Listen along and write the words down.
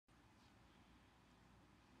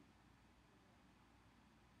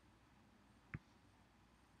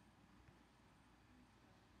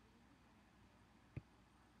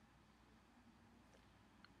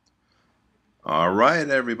All right,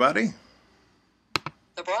 everybody.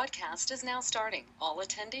 The broadcast is now starting. All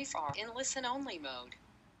attendees are in listen-only mode.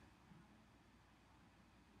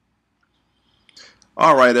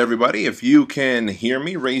 All right, everybody. If you can hear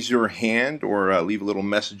me, raise your hand or leave a little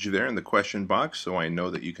message there in the question box so I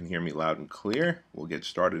know that you can hear me loud and clear. We'll get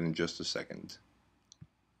started in just a second.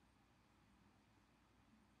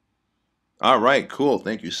 All right, cool.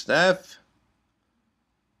 Thank you, Steph.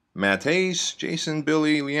 Matheus, Jason,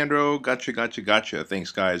 Billy, Leandro, gotcha.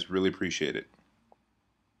 Thanks, guys. Really appreciate it.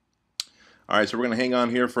 All right, so we're going to hang on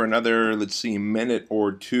here for another, let's see, minute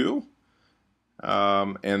or two,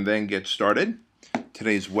 and then get started.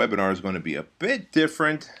 Today's webinar is going to be a bit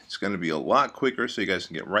different. It's going to be a lot quicker so you guys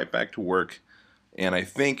can get right back to work. And I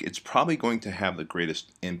think it's probably going to have the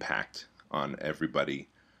greatest impact on everybody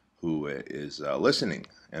who is listening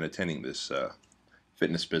and attending this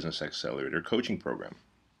Fitness Business Accelerator coaching program.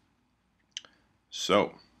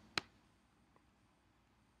 So,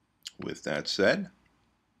 with that said,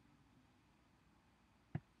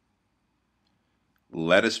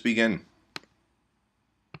 let us begin.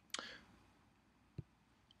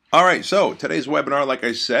 All right, so today's webinar, like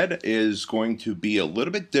I said, is going to be a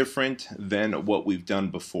little bit different than what we've done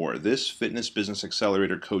before. This Fitness Business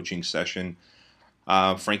Accelerator coaching session,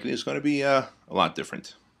 frankly, is going to be a lot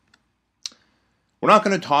different. We're not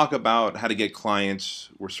going to talk about how to get clients.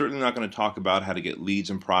 We're certainly not going to talk about how to get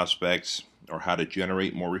leads and prospects, or how to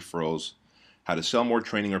generate more referrals, how to sell more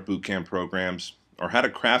training or bootcamp programs, or how to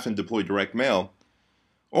craft and deploy direct mail,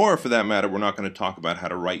 or for that matter, we're not going to talk about how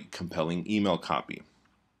to write compelling email copy.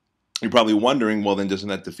 You're probably wondering, well, then doesn't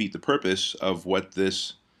that defeat the purpose of what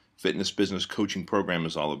this fitness business coaching program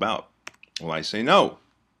is all about? Well, I say no.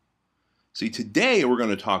 See, today we're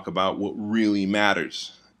going to talk about what really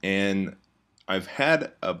matters. And I've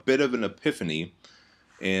had a bit of an epiphany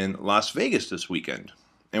in Las Vegas this weekend.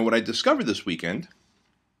 And what I discovered this weekend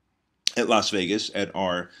at Las Vegas at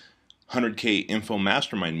our 100K Info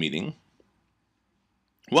Mastermind meeting,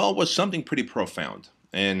 well, was something pretty profound.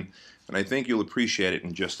 And I think you'll appreciate it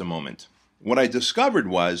in just a moment. What I discovered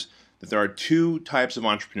was that there are two types of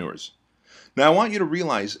entrepreneurs. Now, I want you to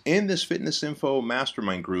realize in this Fitness Info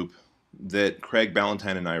Mastermind group that Craig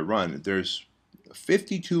Ballantyne and I run, there's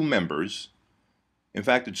 52 members. In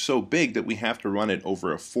fact, it's so big that we have to run it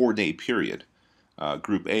over a 4-day period,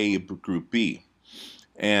 Group A, Group B.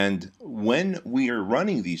 And when we are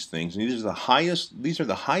running these things, and these are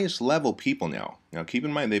the highest level people now. Now, keep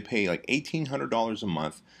in mind they pay like $1,800 a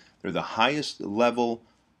month. They're the highest level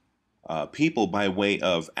people by way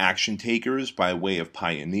of action takers, by way of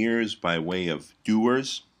pioneers, by way of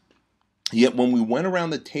doers. Yet when we went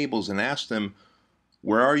around the tables and asked them,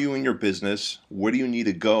 where are you in your business? Where do you need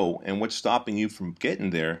to go? And what's stopping you from getting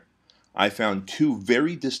there? I found two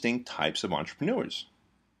very distinct types of entrepreneurs.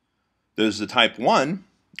 There's the type 1,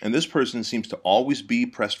 and this person seems to always be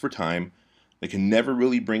pressed for time. They can never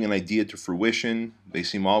really bring an idea to fruition. They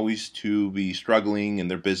seem always to be struggling in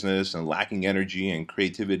their business and lacking energy and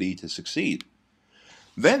creativity to succeed.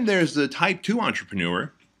 Then there's the type 2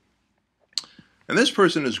 entrepreneur, and this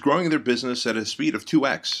person is growing their business at a speed of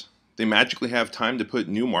 2x. They magically have time to put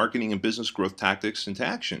new marketing and business growth tactics into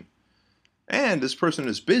action. And this person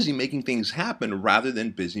is busy making things happen rather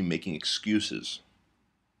than busy making excuses.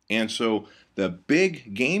 And so the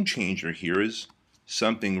big game changer here is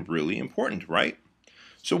something really important, right?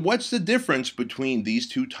 So what's the difference between these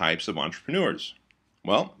two types of entrepreneurs?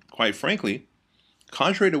 Well, quite frankly,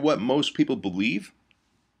 contrary to what most people believe,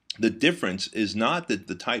 the difference is not that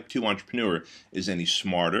the type 2 entrepreneur is any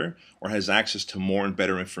smarter or has access to more and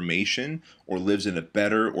better information or lives in a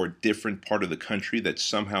better or different part of the country that's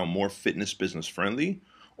somehow more fitness business friendly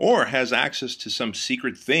or has access to some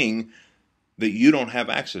secret thing that you don't have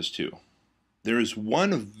access to. There is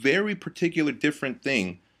one very particular different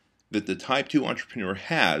thing that the type 2 entrepreneur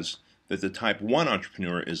has that the type 1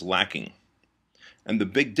 entrepreneur is lacking. And the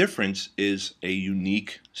big difference is a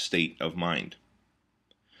unique state of mind.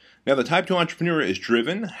 Now, the type 2 entrepreneur is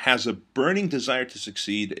driven, has a burning desire to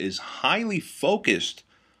succeed, is highly focused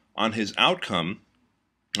on his outcome,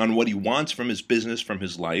 on what he wants from his business, from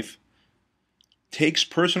his life, takes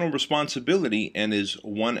personal responsibility, and is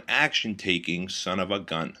one action-taking son of a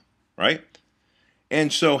gun, right?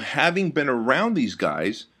 And so having been around these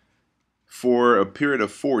guys for a period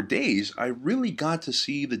of 4 days, I really got to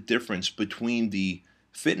see the difference between the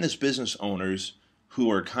fitness business owners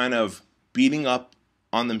who are kind of beating up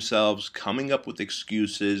on themselves, coming up with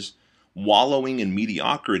excuses, wallowing in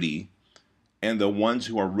mediocrity, and the ones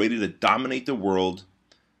who are ready to dominate the world.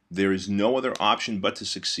 There is no other option but to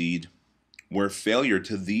succeed, where failure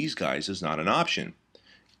to these guys is not an option.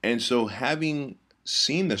 And so having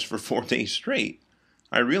seen this for 4 days straight,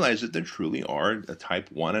 I realized that there truly are a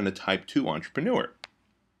type 1 and a type 2 entrepreneur.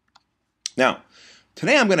 Now,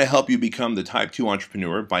 today I'm going to help you become the type 2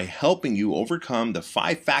 entrepreneur by helping you overcome the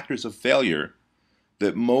 5 factors of failure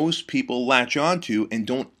that most people latch onto and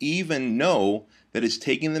don't even know that it's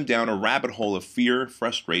taking them down a rabbit hole of fear,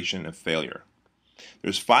 frustration, and failure.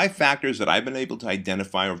 There's 5 factors that I've been able to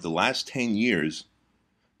identify over the last 10 years,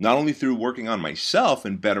 not only through working on myself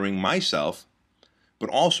and bettering myself, but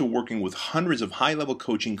also working with hundreds of high-level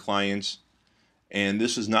coaching clients. And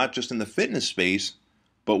this is not just in the fitness space,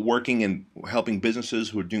 but working and helping businesses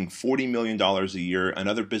who are doing $40 million a year,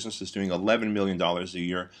 another business is doing $11 million a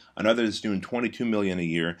year, another is doing $22 million a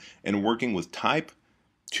year, and working with type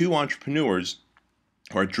 2 entrepreneurs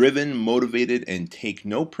who are driven, motivated, and take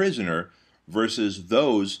no prisoner versus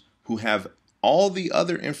those who have all the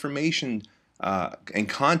other information and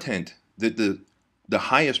content that the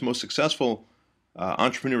highest, most successful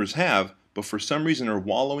entrepreneurs have, but for some reason are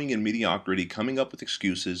wallowing in mediocrity, coming up with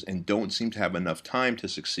excuses, and don't seem to have enough time to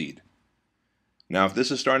succeed. Now, if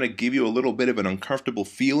this is starting to give you a little bit of an uncomfortable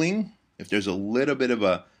feeling, if there's a little bit of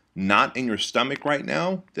a knot in your stomach right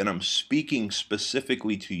now, then I'm speaking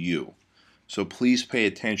specifically to you. So please pay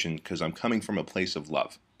attention because I'm coming from a place of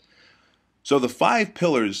love. So the 5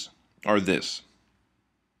 pillars are this.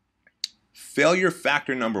 Failure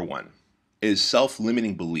factor number 1 is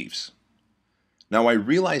self-limiting beliefs. Now, I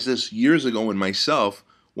realized this years ago in myself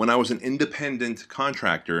when I was an independent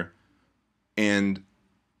contractor and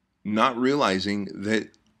not realizing that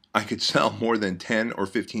I could sell more than 10 or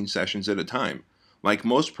 15 sessions at a time. Like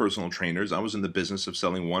most personal trainers, I was in the business of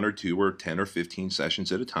selling 1 or 2 or 10 or 15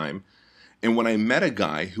 sessions at a time. And when I met a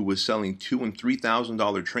guy who was selling $2,000 and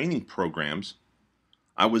 $3,000 training programs,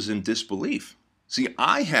 I was in disbelief. See,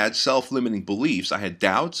 I had self-limiting beliefs. I had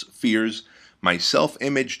doubts, fears. My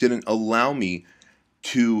self-image didn't allow me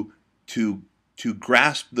to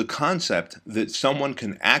grasp the concept that someone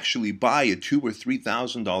can actually buy a $2,000 or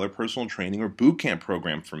 $3,000 personal training or boot camp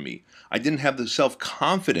program from me. I didn't have the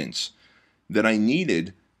self-confidence that I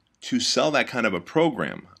needed to sell that kind of a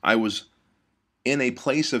program. I was in a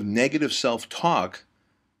place of negative self-talk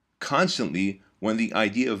constantly when the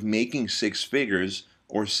idea of making 6 figures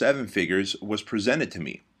or 7 figures was presented to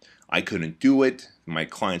me. I couldn't do it. My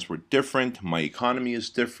clients were different. My economy is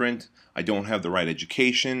different. I don't have the right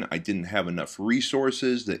education. I didn't have enough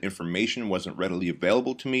resources. The information wasn't readily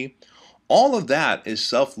available to me. All of that is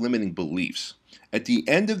self-limiting beliefs. At the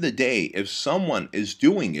end of the day, if someone is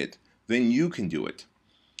doing it, then you can do it.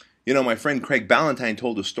 You know, my friend Craig Ballantyne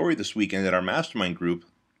told a story this weekend at our mastermind group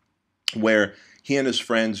where he and his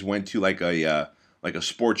friends went to like a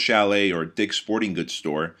sports chalet or Dick's Sporting Goods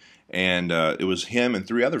store, and it was him and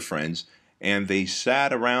 3 other friends, and they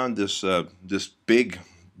sat around this big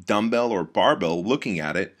dumbbell or barbell looking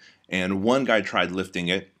at it, and one guy tried lifting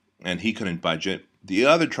it, and he couldn't budge it. The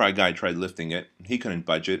other guy tried lifting it, he couldn't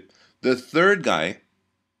budge it. The third guy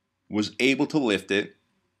was able to lift it.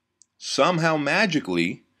 Somehow,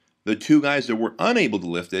 magically, the 2 guys that were unable to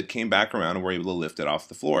lift it came back around and were able to lift it off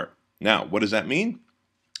the floor. Now, what does that mean?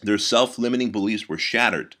 Their self-limiting beliefs were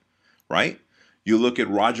shattered, right? You look at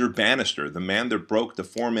Roger Bannister, the man that broke the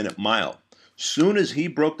 4-minute mile. Soon as he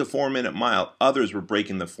broke the 4-minute mile, others were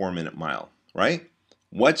breaking the 4-minute mile, right?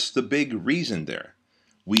 What's the big reason there?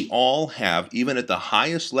 We all have, even at the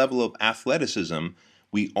highest level of athleticism,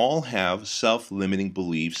 we all have self-limiting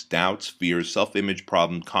beliefs, doubts, fears, self-image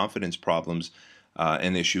problems, confidence problems,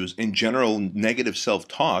 and issues. In general, negative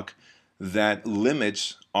self-talk that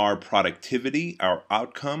limits our productivity, our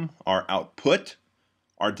outcome, our output,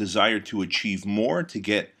 our desire to achieve more, to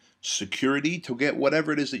get security, to get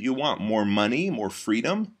whatever it is that you want, more money, more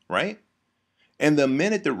freedom, right? And the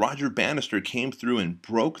minute that Roger Bannister came through and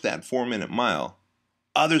broke that 4-minute mile,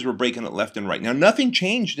 others were breaking it left and right. Now, nothing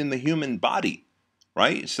changed in the human body,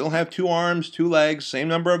 right? You still have 2 arms, 2 legs, same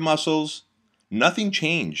number of muscles. Nothing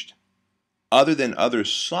changed other than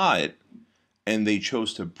others saw it and they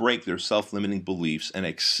chose to break their self-limiting beliefs and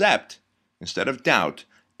accept, instead of doubt,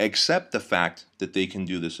 accept the fact that they can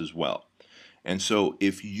do this as well. And so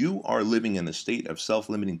if you are living in a state of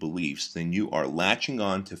self-limiting beliefs, then you are latching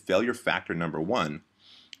on to failure factor number 1,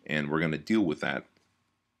 and we're going to deal with that.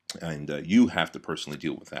 And you have to personally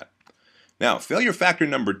deal with that. Now, failure factor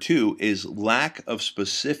number 2 is lack of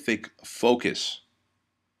specific focus,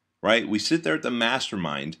 right? We sit there at the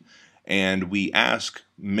mastermind and we ask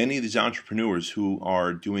many of these entrepreneurs who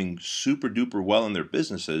are doing super duper well in their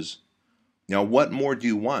businesses, now what more do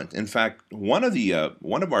you want? In fact, one of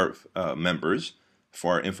our members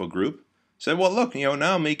for our info group said, well, look,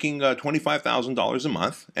 now I'm making $25,000 a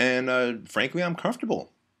month, and frankly, I'm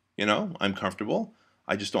comfortable. I'm comfortable.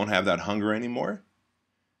 I just don't have that hunger anymore.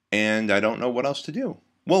 And I don't know what else to do.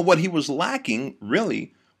 Well, what he was lacking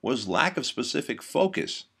really was lack of specific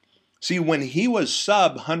focus. See, when he was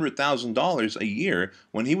sub $100,000 a year,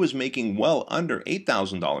 when he was making well under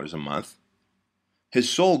 $8,000 a month, his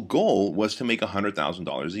sole goal was to make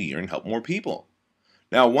 $100,000 a year and help more people.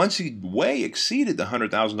 Now, once he way exceeded the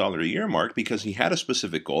 $100,000 a year mark because he had a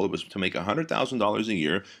specific goal, it was to make $100,000 a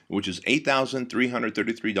year, which is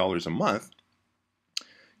 $8,333 a month.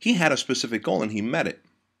 He had a specific goal and he met it.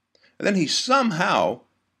 And then he somehow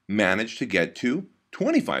managed to get to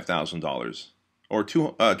 $25,000 or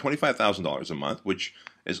 $25,000 a month, which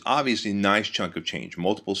is obviously a nice chunk of change,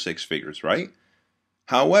 multiple six figures, right?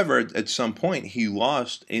 However, at some point, he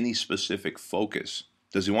lost any specific focus.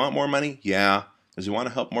 Does he want more money? Yeah. Does he want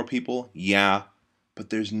to help more people? Yeah. But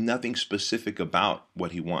there's nothing specific about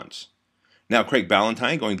what he wants. Now, Craig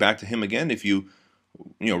Ballantyne, going back to him again, if you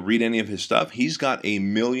read any of his stuff, he's got a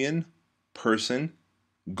 1,000,000-person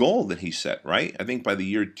goal that he set, right? I think by the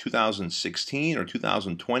year 2016 or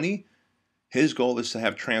 2020, his goal is to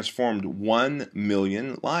have transformed 1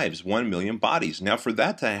 million lives, 1 million bodies. Now, for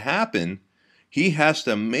that to happen, he has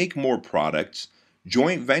to make more products,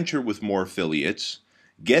 joint venture with more affiliates,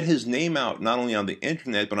 get his name out not only on the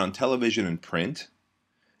internet, but on television and print,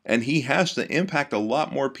 and he has to impact a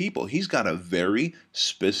lot more people. He's got a very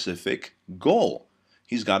specific goal.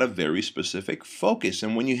 He's got a very specific focus.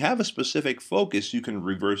 And when you have a specific focus, you can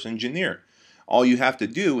reverse engineer. All you have to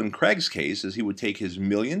do, in Craig's case, is he would take his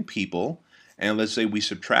 1,000,000 people, and let's say we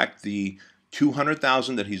subtract the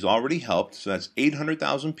 200,000 that he's already helped, so that's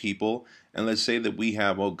 800,000 people, and let's say that we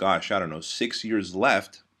have, 6 years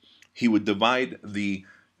left. He would divide the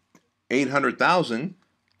 800,000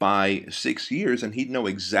 by 6 years, and he'd know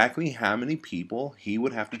exactly how many people he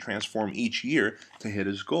would have to transform each year to hit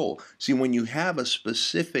his goal. See, when you have a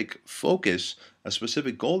specific focus, a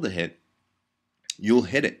specific goal to hit, you'll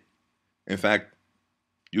hit it. In fact,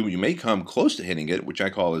 you may come close to hitting it, which I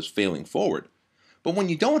call as failing forward. But when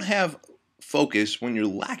you don't have focus, when you're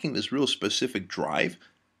lacking this real specific drive,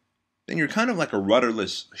 then you're kind of like a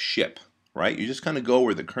rudderless ship, right? You just kind of go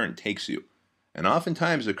where the current takes you. And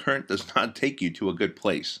oftentimes the current does not take you to a good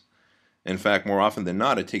place. In fact, more often than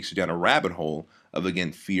not, it takes you down a rabbit hole of,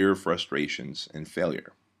 again, fear, frustrations, and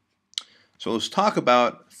failure. So let's talk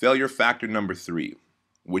about failure factor number 3,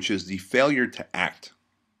 which is the failure to act.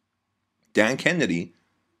 Dan Kennedy,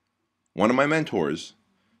 one of my mentors,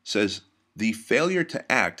 says the failure to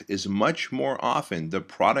act is much more often the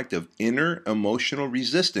product of inner emotional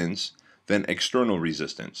resistance than external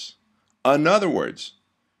resistance. In other words,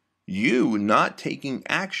 you not taking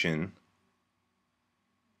action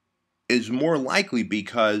is more likely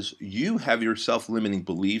because you have your self-limiting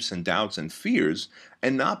beliefs and doubts and fears,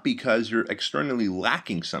 and not because you're externally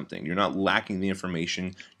lacking something. You're not lacking the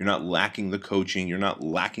information, you're not lacking the coaching, you're not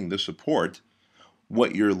lacking the support.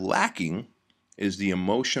 What you're lacking is the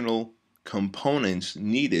emotional components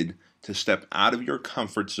needed to step out of your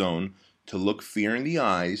comfort zone, to look fear in the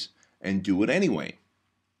eyes, and do it anyway.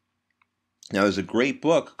 Now, there's a great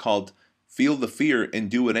book called Feel the Fear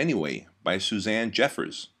and Do It Anyway by Suzanne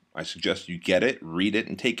Jeffers. I suggest you get it, read it,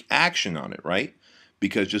 and take action on it, right?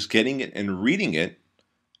 Because just getting it and reading it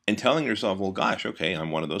and telling yourself, well, gosh, okay,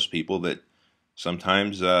 I'm one of those people that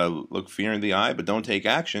sometimes look fear in the eye but don't take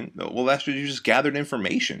action. Well, that's because you just gathered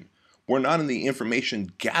information. We're not in the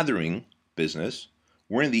information gathering business.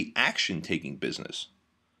 We're in the action taking business.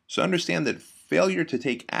 So understand that failure to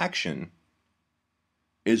take action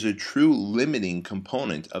is a true limiting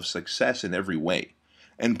component of success in every way.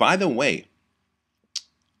 And by the way,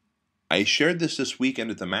 I shared this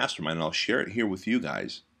weekend at the mastermind, and I'll share it here with you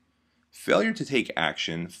guys. Failure to take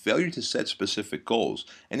action, failure to set specific goals,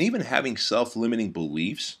 and even having self-limiting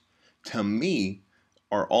beliefs, to me,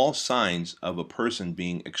 are all signs of a person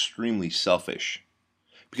being extremely selfish.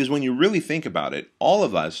 Because when you really think about it, all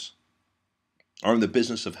of us are in the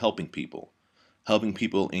business of helping people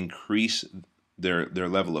increase their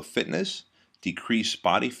level of fitness, decrease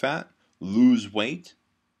body fat, lose weight,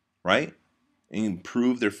 right?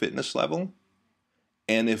 Improve their fitness level.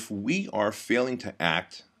 And if we are failing to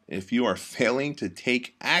act, if you are failing to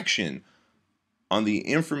take action on the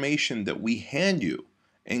information that we hand you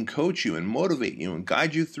and coach you and motivate you and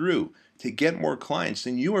guide you through to get more clients,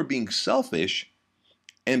 then you are being selfish.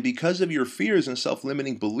 And because of your fears and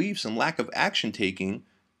self-limiting beliefs and lack of action taking,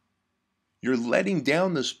 you're letting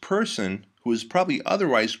down this person who is probably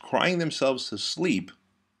otherwise crying themselves to sleep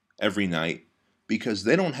every night because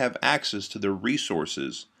they don't have access to the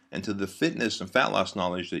resources and to the fitness and fat loss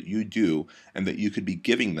knowledge that you do and that you could be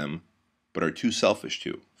giving them, but are too selfish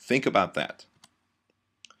to. Think about that.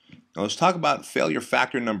 Now let's talk about failure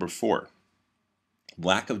factor number 4,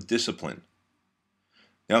 lack of discipline.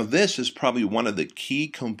 Now this is probably one of the key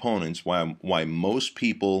components why most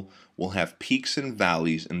people will have peaks and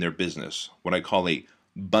valleys in their business, what I call a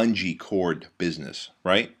bungee cord business,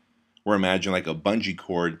 right? Or imagine like a bungee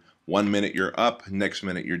cord, 1 minute you're up, next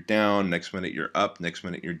minute you're down, next minute you're up, next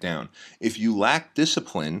minute you're down. If you lack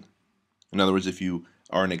discipline, in other words, if you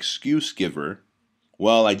are an excuse giver,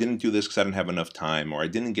 well, I didn't do this because I didn't have enough time, or I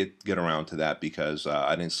didn't get around to that because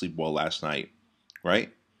I didn't sleep well last night,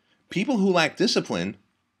 right? People who lack discipline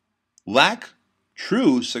lack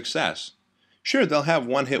true success. Sure, they'll have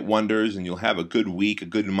one-hit wonders and you'll have a good week, a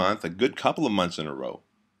good month, a good couple of months in a row.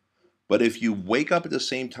 But if you wake up at the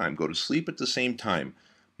same time, go to sleep at the same time,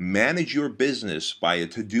 manage your business by a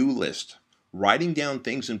to-do list, writing down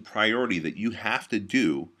things in priority that you have to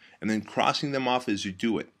do, and then crossing them off as you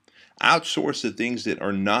do it. Outsource the things that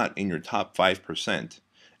are not in your top 5%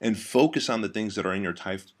 and focus on the things that are in your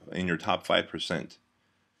top 5%.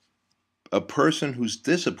 A person who's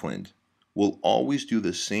disciplined will always do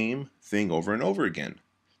the same thing over and over again,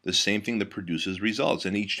 the same thing that produces results.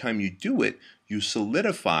 And each time you do it, you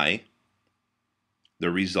solidify the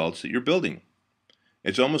results that you're building.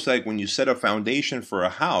 It's almost like when you set a foundation for a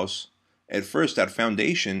house, at first that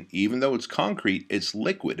foundation, even though it's concrete, it's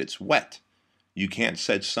liquid, it's wet. You can't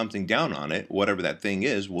set something down on it, whatever that thing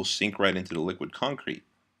is, will sink right into the liquid concrete.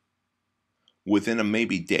 Within a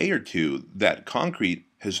maybe day or two, that concrete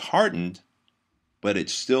has hardened, but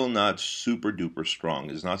it's still not super duper strong.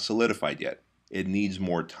 It's not solidified yet. It needs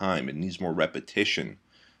more time. It needs more repetition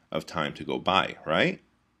of time to go by, right?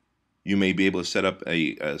 You may be able to set up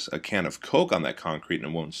a can of Coke on that concrete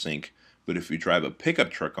and it won't sink, but if you drive a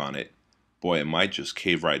pickup truck on it, boy, it might just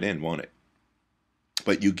cave right in, won't it?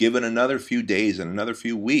 But you give it another few days and another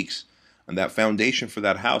few weeks, and that foundation for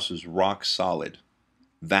that house is rock solid.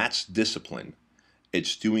 That's discipline.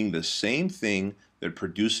 It's doing the same thing that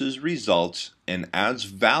produces results and adds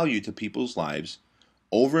value to people's lives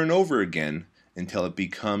over and over again until it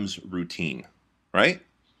becomes routine, right?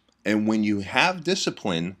 And when you have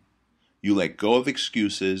discipline, you let go of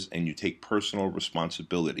excuses and you take personal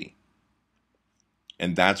responsibility.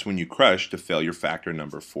 And that's when you crush to failure factor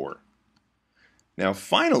number 4. Now,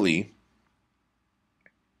 finally,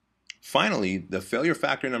 the failure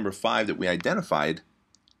factor number 5 that we identified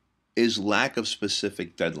is lack of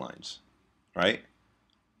specific deadlines, right?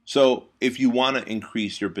 So if you want to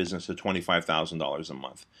increase your business to $25,000 a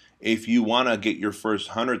month, if you want to get your first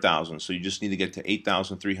 100,000, so you just need to get to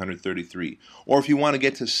 8,333, or if you want to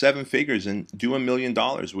get to 7 figures and do $1 million,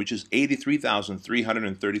 which is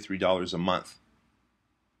 $83,333 a month,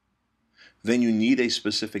 then you need a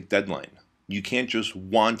specific deadline. You can't just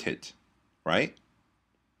want it, right?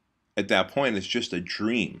 At that point, it's just a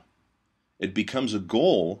dream. It becomes a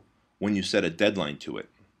goal when you set a deadline to it.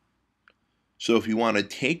 So if you want to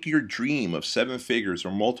take your dream of 7 figures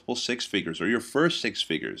or multiple 6 figures or your first 6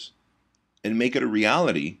 figures and make it a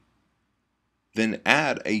reality, then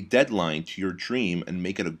add a deadline to your dream and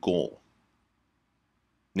make it a goal.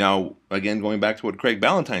 Now, again, going back to what Craig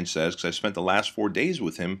Ballantyne says, because I spent the last 4 days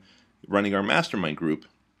with him running our mastermind group,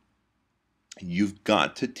 you've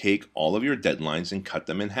got to take all of your deadlines and cut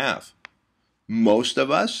them in half. Most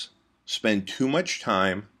of us spend too much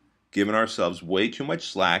time giving ourselves way too much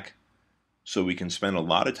slack, so we can spend a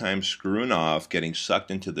lot of time screwing off, getting sucked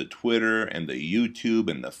into the Twitter and the YouTube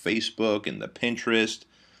and the Facebook and the Pinterest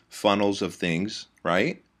funnels of things,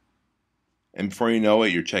 right? And before you know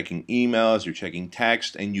it, you're checking emails, you're checking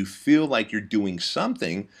text, and you feel like you're doing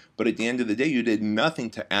something, but at the end of the day, you did nothing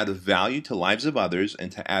to add value to lives of others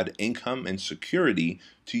and to add income and security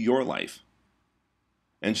to your life.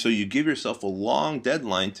 And so you give yourself a long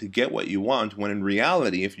deadline to get what you want, when in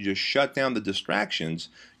reality, if you just shut down the distractions,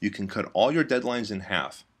 you can cut all your deadlines in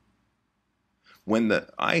half. When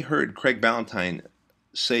I heard Craig Ballantyne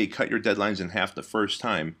say cut your deadlines in half the first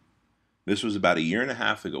time, this was about 1.5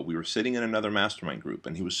 years ago. We were sitting in another mastermind group,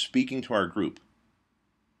 and he was speaking to our group.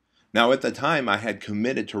 Now, at the time, I had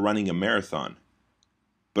committed to running a marathon,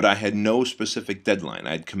 but I had no specific deadline.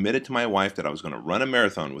 I had committed to my wife that I was going to run a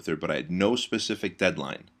marathon with her, but I had no specific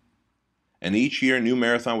deadline. And each year, a new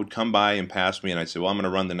marathon would come by and pass me, and I'd say, well, I'm going to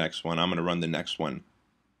run the next one. I'm going to run the next one.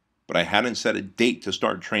 But I hadn't set a date to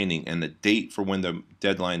start training and a date for when the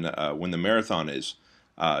deadline, when the marathon is,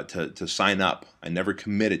 to sign up. I never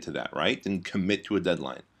committed to that, right? Didn't commit to a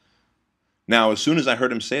deadline. Now, as soon as I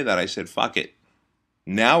heard him say that, I said, fuck it.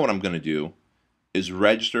 Now what I'm going to do is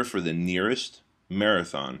register for the nearest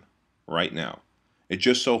marathon right now. It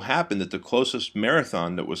just so happened that the closest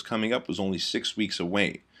marathon that was coming up was only 6 weeks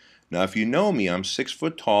away. Now, if you know me, I'm 6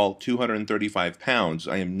 foot tall, 235 pounds.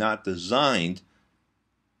 I am not designed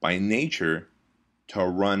by nature to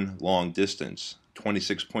run long distance,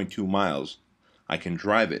 26.2 miles. I can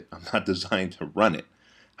drive it. I'm not designed to run it.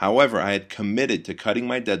 However, I had committed to cutting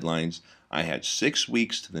my deadlines. I had 6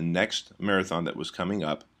 weeks to the next marathon that was coming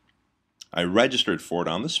up. I registered for it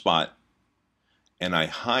on the spot, and I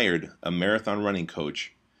hired a marathon running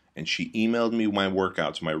coach, and she emailed me my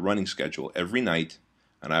workouts, my running schedule every night,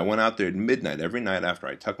 and I went out there at midnight every night after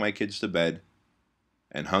I tucked my kids to bed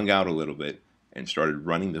and hung out a little bit and started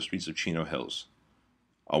running the streets of Chino Hills.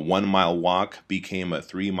 A 1 mile walk became a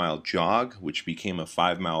 3 mile jog, which became a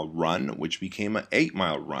 5 mile run, which became an 8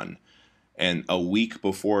 mile run. And a week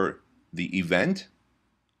before the event,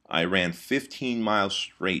 I ran 15 miles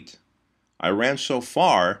straight. I ran so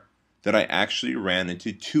far that I actually ran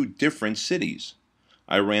into 2 different cities.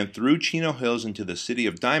 I ran through Chino Hills into the city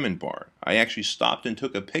of Diamond Bar. I actually stopped and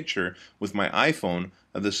took a picture with my iPhone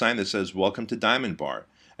of the sign that says, "Welcome to Diamond Bar."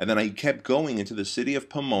 And then I kept going into the city of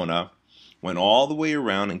Pomona, went all the way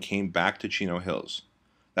around, and came back to Chino Hills.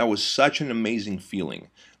 That was such an amazing feeling.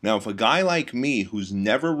 Now, if a guy like me who's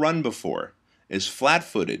never run before, is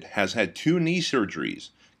flat-footed, has had 2 knee surgeries,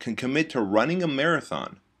 can commit to running a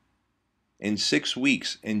marathon in 6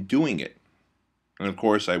 weeks and doing it. And of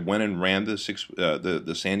course, I went and ran the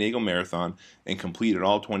San Diego Marathon and completed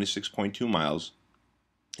all 26.2 miles.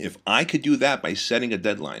 If I could do that by setting a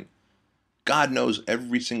deadline, God knows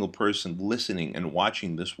every single person listening and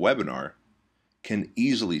watching this webinar can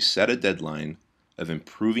easily set a deadline of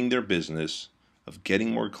improving their business, of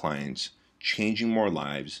getting more clients, changing more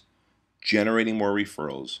lives, generating more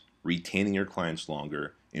referrals, retaining your clients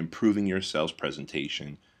longer, improving your sales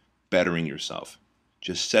presentation, bettering yourself.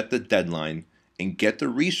 Just set the deadline and get the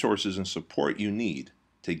resources and support you need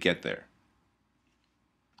to get there.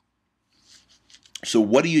 So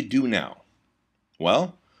what do you do now?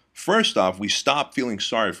 Well, first off, we stop feeling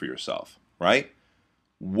sorry for yourself, right?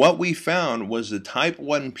 What we found was the type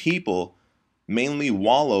 1 people mainly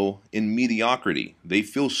wallow in mediocrity. They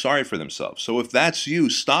feel sorry for themselves. So if that's you,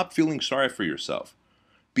 stop feeling sorry for yourself.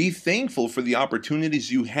 Be thankful for the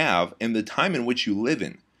opportunities you have and the time in which you live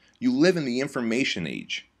in. You live in the information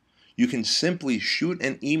age. You can simply shoot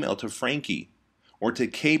an email to Frankie or to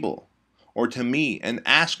Cable or to me and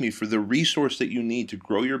ask me for the resource that you need to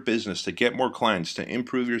grow your business, to get more clients, to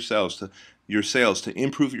improve your sales, to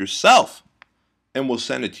improve yourself, and we'll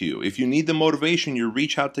send it to you. If you need the motivation, you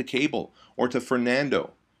reach out to Cable or to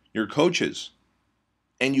Fernando, your coaches,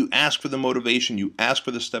 and you ask for the motivation, you ask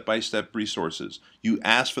for the step-by-step resources, you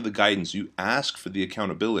ask for the guidance, you ask for the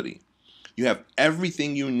accountability. You have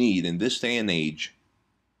everything you need in this day and age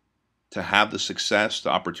to have the success, the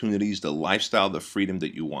opportunities, the lifestyle, the freedom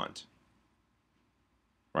that you want.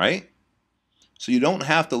 Right? So you don't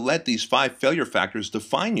have to let these 5 failure factors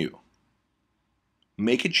define you.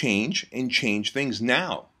 Make a change and change things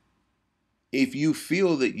now. If you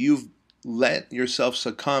feel that you've let yourself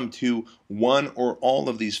succumb to one or all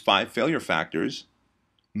of these 5 failure factors,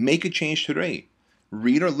 make a change today.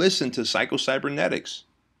 Read or listen to Psycho-Cybernetics.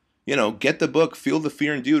 Get the book Feel the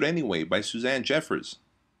Fear and Do It Anyway by Suzanne Jeffers.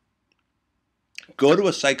 Go to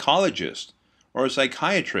a psychologist or a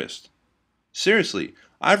psychiatrist. Seriously,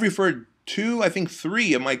 I've referred 2, I think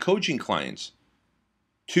 3 of my coaching clients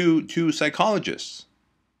to psychologists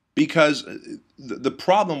because the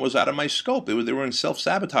problem was out of my scope. They were in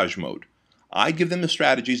self-sabotage mode. I give them the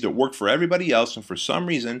strategies that work for everybody else, and for some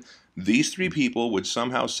reason, these 3 people would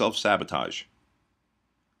somehow self-sabotage.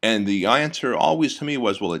 And the answer always to me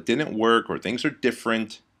was, well, it didn't work, or things are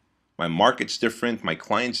different. My market's different. My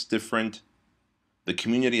client's different. The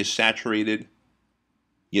community is saturated.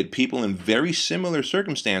 Yet people in very similar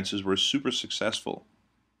circumstances were super successful.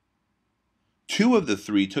 2 of the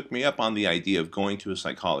 3 took me up on the idea of going to a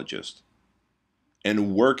psychologist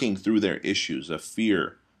and working through their issues of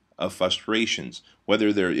fear, of frustrations,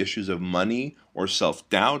 whether they're issues of money or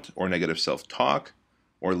self-doubt or negative self-talk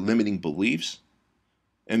or limiting beliefs.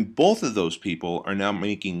 And both of those people are now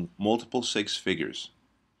making multiple 6 figures.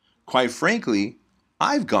 Quite frankly,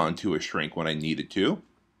 I've gone to a shrink when I needed to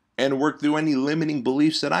and worked through any limiting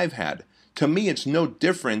beliefs that I've had. To me, it's no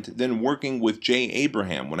different than working with Jay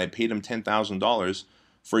Abraham when I paid him $10,000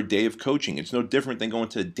 for a day of coaching. It's no different than going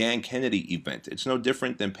to a Dan Kennedy event. It's no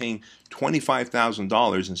different than paying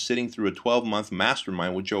 $25,000 and sitting through a 12-month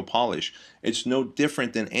mastermind with Joe Polish. It's no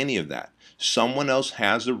different than any of that. Someone else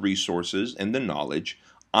has the resources and the knowledge.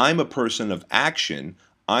 I'm a person of action.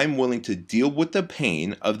 I'm willing to deal with the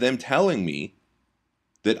pain of them telling me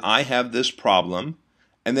that I have this problem,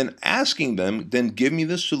 and then asking them, then give me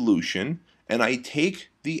the solution, and I take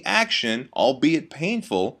the action, albeit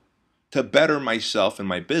painful, to better myself and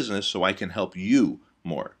my business so I can help you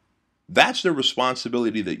more. That's the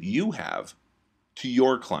responsibility that you have to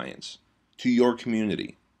your clients, to your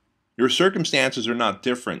community. Your circumstances are not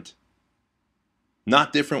different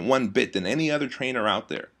one bit than any other trainer out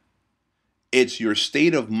there. It's your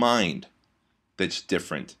state of mind that's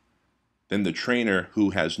different than the trainer who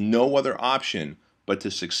has no other option but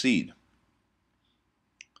to succeed.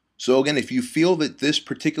 So again, if you feel that this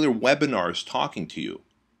particular webinar is talking to you,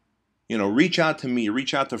 reach out to me,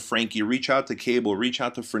 reach out to Frankie, reach out to Cable, reach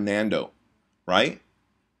out to Fernando, right?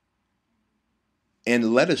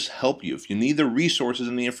 And let us help you. If you need the resources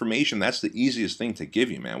and the information, that's the easiest thing to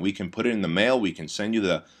give you, man. We can put it in the mail. We can send you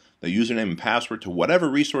the username and password to whatever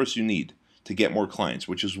resource you need to get more clients,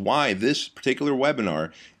 which is why this particular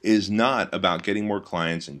webinar is not about getting more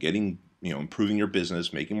clients and getting, improving your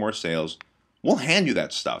business, making more sales. We'll hand you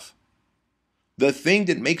that stuff. The thing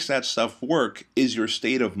that makes that stuff work is your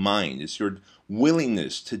state of mind. It's your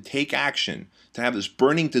willingness to take action, to have this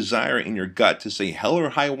burning desire in your gut to say, hell or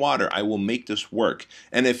high water, I will make this work.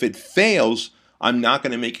 And if it fails, I'm not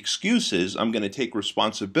going to make excuses. I'm going to take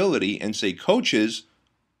responsibility and say, coaches,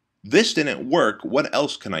 this didn't work. What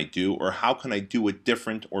else can I do? Or how can I do it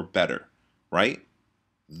different or better? Right?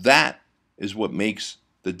 That is what makes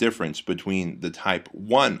the difference between the type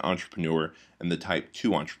 1 entrepreneur and the type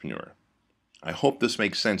 2 entrepreneur. I hope this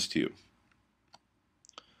makes sense to you.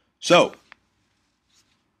 So,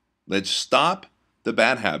 let's stop the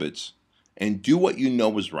bad habits and do what you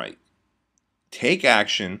know is right. Take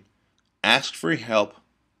action, ask for help,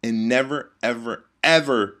 and never, ever,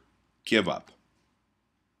 ever give up.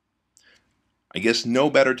 I guess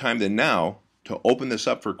no better time than now to open this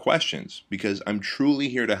up for questions because I'm truly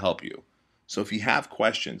here to help you. So if you have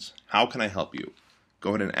questions, how can I help you? Go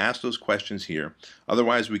ahead and ask those questions here.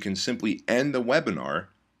 Otherwise, we can simply end the webinar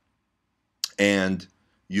and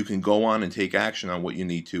you can go on and take action on what you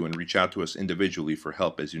need to and reach out to us individually for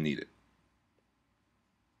help as you need it.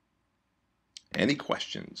 Any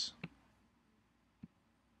questions?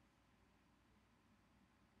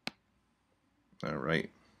 All right.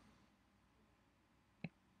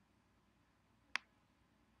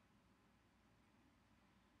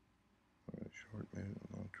 Short, mid,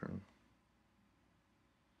 long term.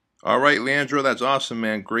 All right, Leandro, that's awesome,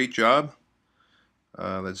 man. Great job.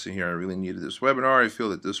 Let's see here. I really needed this webinar. I feel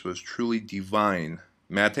that this was truly divine.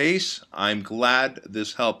 Mateus, I'm glad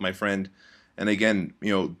this helped, my friend. And again,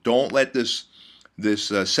 don't let this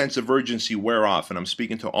sense of urgency wear off. And I'm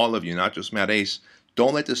speaking to all of you, not just Mateus.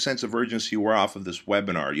 Don't let the sense of urgency wear off of this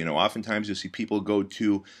webinar. Oftentimes you see people go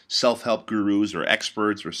to self-help gurus or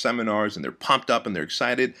experts or seminars, and they're pumped up and they're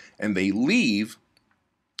excited, and they leave,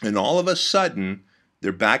 and all of a sudden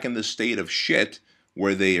they're back in the state of shit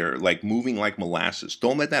where they are like moving like molasses.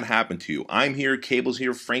 Don't let that happen to you. I'm here, Cable's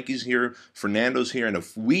here, Frankie's here, Fernando's here, and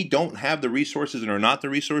if we don't have the resources and are not the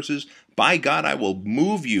resources, by God, I will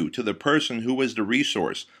move you to the person who is the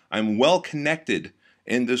resource. I'm well connected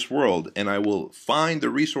in this world, and I will find the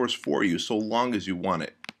resource for you so long as you want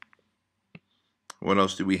it. What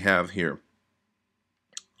else do we have here?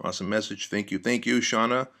 Awesome message. Thank you,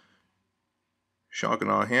 Shauna. Shock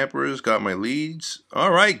and Awe Hampers, got my leads.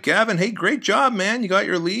 All right, Gavin, hey, great job, man. You got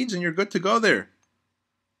your leads and you're good to go there.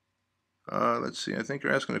 Let's see, I think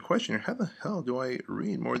you're asking a question here. How the hell do I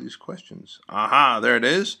read more of these questions? Aha, there it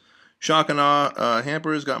is. Shock and Awe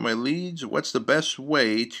Hampers, got my leads. What's the best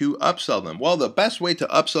way to upsell them? Well, the best way to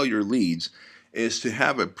upsell your leads is to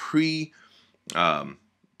have a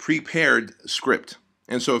prepared script.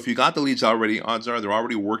 And so if you got the leads already, odds are they're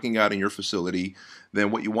already working out in your facility. Then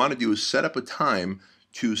what you want to do is set up a time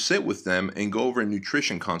to sit with them and go over a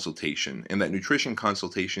nutrition consultation. And that nutrition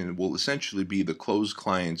consultation will essentially be the closed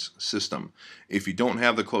clients system. If you don't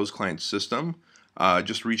have the closed clients system,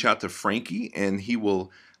 just reach out to Frankie and he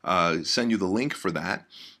will send you the link for that.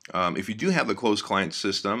 If you do have the closed client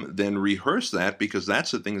system, then rehearse that because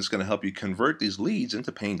that's the thing that's going to help you convert these leads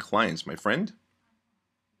into paying clients, my friend.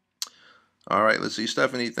 All right, let's see.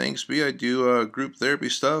 Stephanie, thanks, B. I do group therapy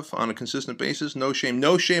stuff on a consistent basis. No shame.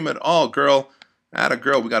 No shame at all, girl. Atta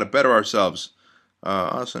girl, we got to better ourselves.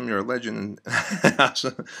 Awesome. You're a legend.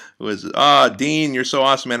 Awesome. Dean, you're so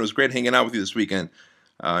awesome, man. It was great hanging out with you this weekend.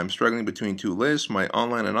 I'm struggling between two lists, my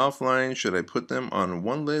online and offline. Should I put them on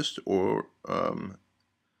one list or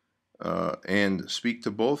and speak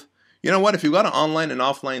to both? You know what? If you've got an online and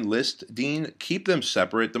offline list, Dean, keep them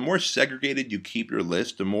separate. The more segregated you keep your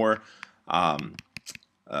list, the more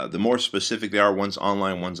specific they are, one's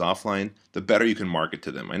online, one's offline, the better you can market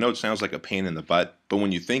to them. I know it sounds like a pain in the butt, but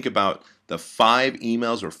when you think about the 5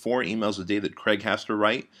 emails or 4 emails a day that Craig has to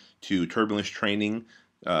write to Turbulence Training,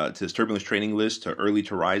 to his turbulence training list, to early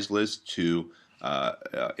to rise list, to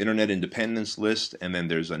internet independence list, and then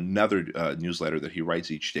there's another newsletter that he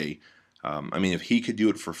writes each day. I mean, if he could do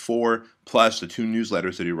it for 4 plus the 2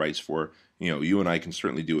 newsletters that he writes for, you and I can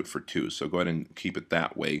certainly do it for 2. So go ahead and keep it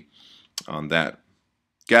that way on that.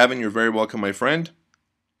 Gavin, you're very welcome, my friend.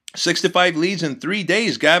 65 leads in 3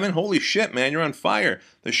 days, Gavin. Holy shit, man, you're on fire.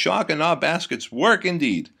 The shock and awe baskets work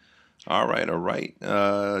indeed. All right.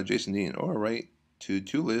 Jason Dean, all right. To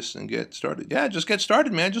 2 lists and get started. Yeah, just get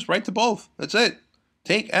started, man. Just write to both. That's it.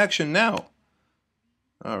 Take action now.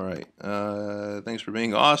 All right. Thanks for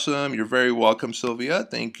being awesome. You're very welcome, Sylvia.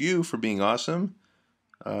 Thank you for being awesome.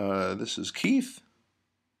 This is Keith.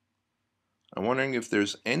 I'm wondering if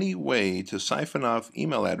there's any way to siphon off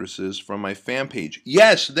email addresses from my fan page.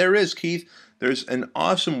 Yes, there is, Keith. There's an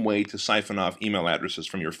awesome way to siphon off email addresses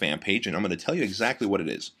from your fan page, and I'm going to tell you exactly what it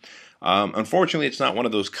is. Unfortunately, it's not one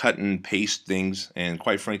of those cut and paste things, and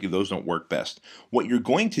quite frankly, those don't work best. What you're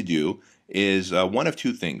going to do is one of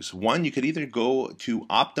 2 things. One, you could either go to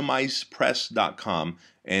optimizepress.com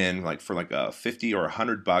and for like 50 or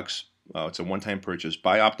 $100, it's a one-time purchase,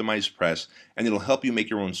 buy Optimize Press, and it'll help you make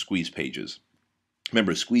your own squeeze pages.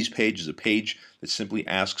 Remember, a squeeze page is a page that simply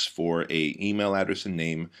asks for a email address and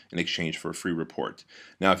name in exchange for a free report.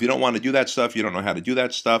 Now, if you don't want to do that stuff, you don't know how to do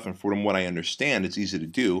that stuff, and from what I understand, it's easy to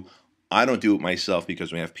do. I don't do it myself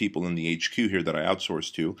because we have people in the HQ here that I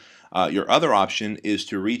outsource to. Your other option is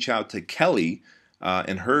to reach out to Kelly,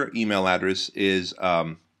 and her email address is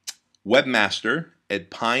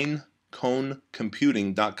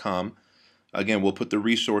webmaster@pineconecomputing.com. Again, we'll put the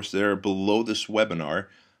resource there below this webinar.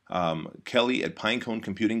 Kelly at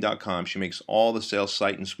pineconecomputing.com. She makes all the sales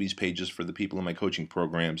site and squeeze pages for the people in my coaching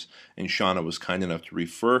programs, and Shauna was kind enough to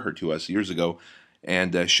refer her to us years ago.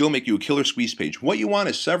 And she'll make you a killer squeeze page. What you want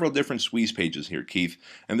is several different squeeze pages here, Keith.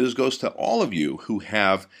 And this goes to all of you who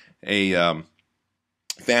have a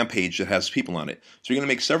fan page that has people on it. So you're going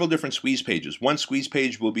to make several different squeeze pages. One squeeze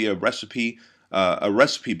page will be a recipe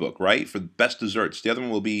book, right, for the best desserts. The other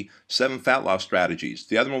one will be 7 fat loss strategies.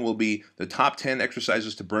 The other one will be the top 10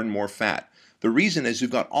 exercises to burn more fat. The reason is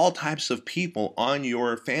you've got all types of people on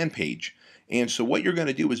your fan page. And so what you're going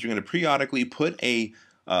to do is you're going to periodically put a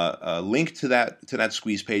link to that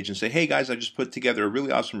squeeze page and say, hey guys, I just put together a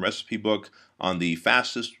really awesome recipe book on the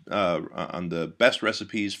on the best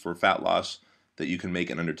recipes for fat loss that you can make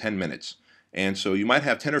in under 10 minutes. And so you might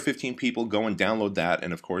have 10 or 15 people go and download that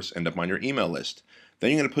and of course end up on your email list.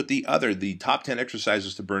 Then you're going to put the top 10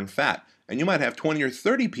 exercises to burn fat. And you might have 20 or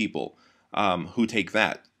 30 people who take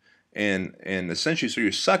that. And essentially, so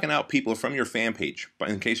you're sucking out people from your fan page. But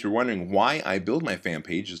in case you're wondering why I build my fan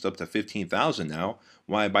page, it's up to 15,000 now.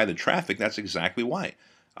 Why I buy the traffic, that's exactly why.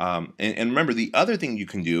 And remember, the other thing you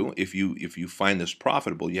can do if you find this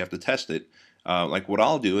profitable, you have to test it. Like what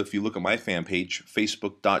I'll do, if you look at my fan page,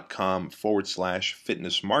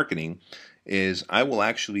 facebook.com/fitness marketing, is I will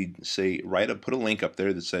actually say, put a link up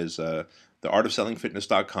there that says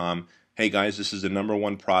theartofsellingfitness.com. Hey guys, this is the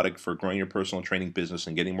 #1 product for growing your personal training business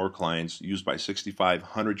and getting more clients, used by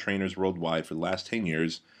 6,500 trainers worldwide for the last 10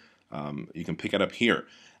 years. You can pick it up here.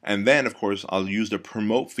 And then, of course, I'll use the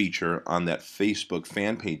promote feature on that Facebook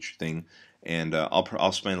fan page thing, and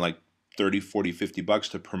I'll spend like 30, 40, 50 bucks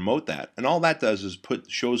to promote that. And all that does is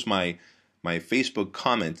shows my Facebook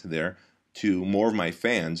comment there to more of my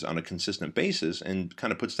fans on a consistent basis and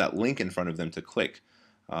kind of puts that link in front of them to click.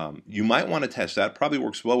 You might want to test that. Probably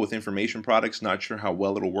works well with information products. Not sure how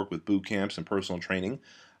well it'll work with boot camps and personal training.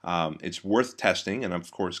 It's worth testing, and of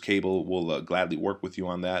course, Cable will gladly work with you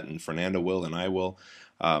on that, and Fernando will, and I will.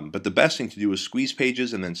 But the best thing to do is squeeze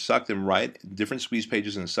pages and then suck them different squeeze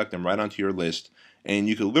pages and suck them right onto your list. And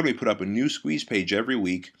you could literally put up a new squeeze page every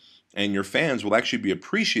week, and your fans will actually be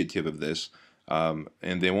appreciative of this,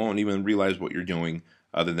 and they won't even realize what you're doing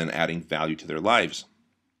other than adding value to their lives.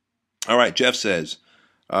 All right, Jeff says,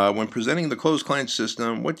 when presenting the closed client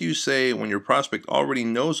system, what do you say when your prospect already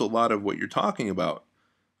knows a lot of what you're talking about,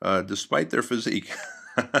 despite their physique?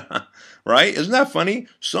 Right? Isn't that funny?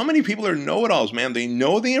 So many people are know-it-alls, man. They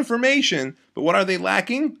know the information, but what are they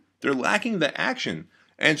lacking? They're lacking the action.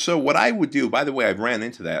 And so what I would do, by the way, I've ran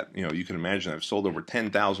into that. You can imagine I've sold over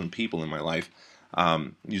 10,000 people in my life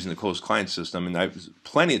using the closed client system. And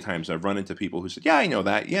plenty of times I've run into people who said, yeah, I know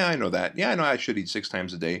that. Yeah, I know that. Yeah, I know I should eat 6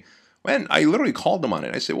 times a day. And I literally called them on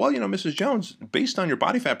it. I said, well, Mrs. Jones, based on your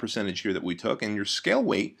body fat percentage here that we took and your scale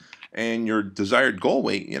weight and your desired goal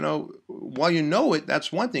weight, while you know it,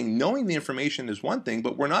 that's one thing. Knowing the information is one thing,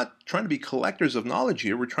 but we're not trying to be collectors of knowledge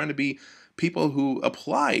here. We're trying to be people who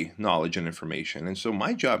apply knowledge and information. And so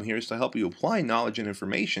my job here is to help you apply knowledge and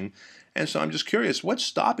information. And so I'm just curious, what's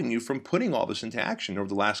stopping you from putting all this into action over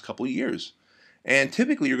the last couple of years? And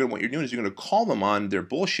typically, what you're doing is you're going to call them on their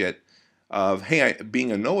bullshit of, hey,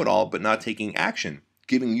 being a know-it-all but not taking action,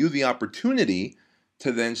 giving you the opportunity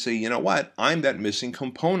to then say, you know what, I'm that missing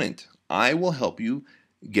component. I will help you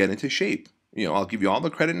get into shape. I'll give you all the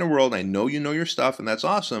credit in the world. I know you know your stuff, and that's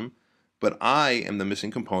awesome, but I am the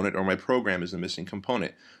missing component, or my program is the missing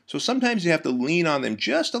component. So sometimes you have to lean on them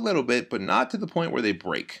just a little bit, but not to the point where they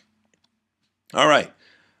break. All right.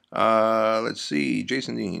 Let's see.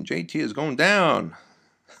 Jason Dean. JT is going down.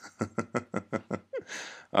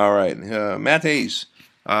 All right. Matt Hayes.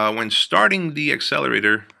 When starting the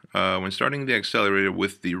accelerator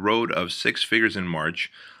with the road of 6 figures in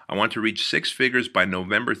March, I want to reach 6 figures by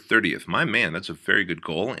November 30th. My man, that's a very good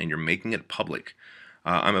goal, and you're making it public.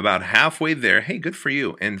 I'm about halfway there. Hey, good for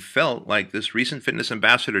you. And felt like this recent fitness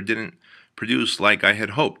ambassador didn't produce like I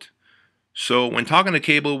had hoped. So when talking to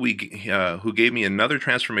Cable, who gave me another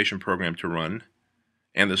transformation program to run,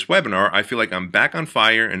 and this webinar, I feel like I'm back on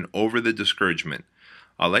fire and over the discouragement.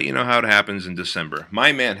 I'll let you know how it happens in December.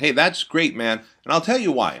 My man, hey, that's great, man. And I'll tell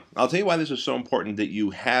you why. I'll tell you why this is so important that you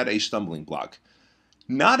had a stumbling block.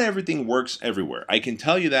 Not everything works everywhere. I can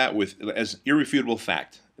tell you that as irrefutable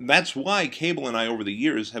fact. That's why Cable and I over the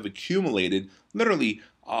years have accumulated literally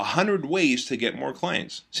 100 ways to get more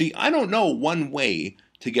clients. See, I don't know one way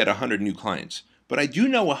to get 100 new clients, but I do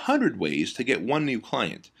know 100 ways to get one new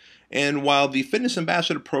client. And while the Fitness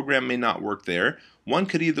Ambassador program may not work there, one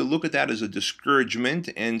could either look at that as a discouragement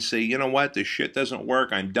and say, you know what, this shit doesn't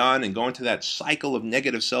work, I'm done, and go into that cycle of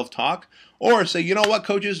negative self-talk, or say, you know what,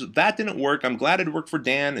 coaches, that didn't work. I'm glad it worked for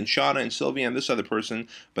Dan and Shauna and Sylvia and this other person,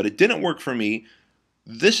 but it didn't work for me.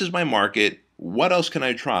 This is my market. What else can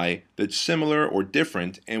I try that's similar or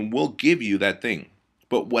different, and will give you that thing?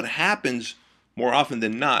 But what happens more often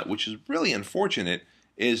than not, which is really unfortunate,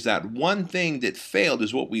 is that one thing that failed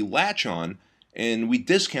is what we latch on, and we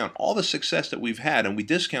discount all the success that we've had, and we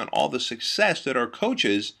discount all the success that our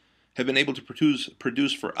coaches have been able to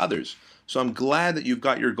produce for others. So I'm glad that you've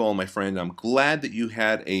got your goal, my friend. I'm glad that you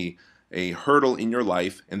had a hurdle in your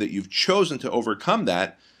life and that you've chosen to overcome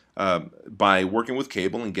that by working with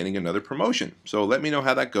Cable and getting another promotion. So let me know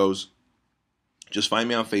how that goes. Just find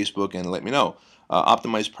me on Facebook and let me know.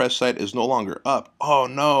 Optimized Press site is no longer up. Oh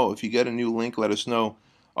no, if you get a new link, let us know.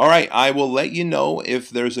 All right, I will let you know if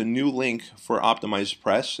there's a new link for Optimized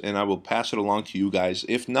Press, and I will pass it along to you guys.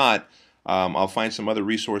 If not, I'll find some other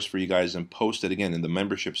resource for you guys and post it again in the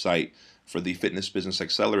membership site for the Fitness Business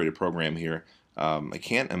Accelerator program here. I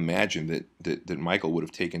can't imagine that Michael would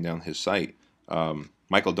have taken down his site.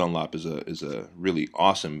 Michael Dunlop is a really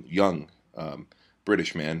awesome young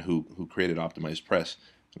British man who created Optimized Press.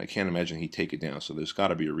 And I can't imagine he'd take it down. So there's got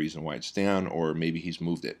to be a reason why it's down, or maybe he's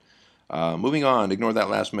moved it. Moving on, ignore that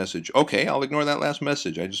last message. Okay, I'll ignore that last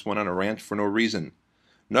message. I just went on a rant for no reason.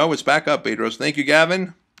 No, it's back up, Bedros. Thank you,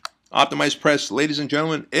 Gavin. Optimized Press, ladies and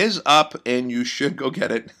gentlemen, is up, and you should go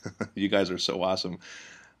get it. You guys are so awesome.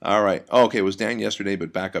 All right. Okay, it was down yesterday,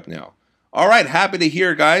 but back up now. All right, happy to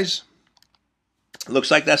hear, guys.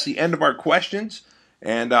 Looks like that's the end of our questions.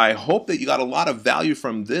 And I hope that you got a lot of value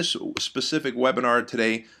from this specific webinar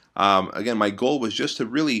today. Again, my goal was just to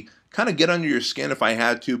really kind of get under your skin if I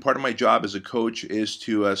had to. Part of my job as a coach is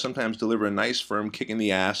to sometimes deliver a nice, firm kick in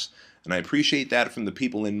the ass. And I appreciate that from the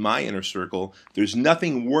people in my inner circle. There's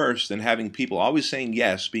nothing worse than having people always saying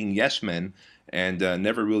yes, being yes men, and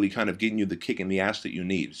never really kind of getting you the kick in the ass that you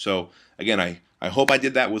need. So again, I hope I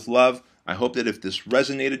did that with love. I hope that if this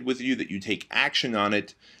resonated with you, that you take action on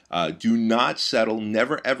it. Do not settle.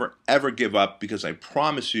 Never, ever, ever give up, because I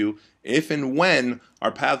promise you, if and when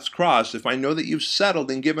our paths cross, if I know that you've settled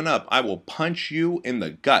and given up, I will punch you in the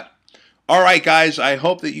gut. All right, guys, I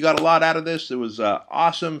hope that you got a lot out of this. It was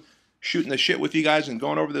awesome shooting the shit with you guys and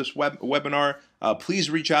going over this webinar. Please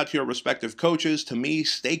reach out to your respective coaches. To me,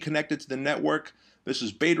 stay connected to the network. This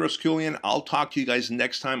is Bedros Keuilian. I'll talk to you guys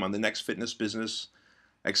next time on the next Fitness Business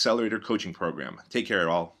Accelerator Coaching Program. Take care,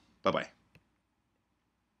 all. Bye-bye.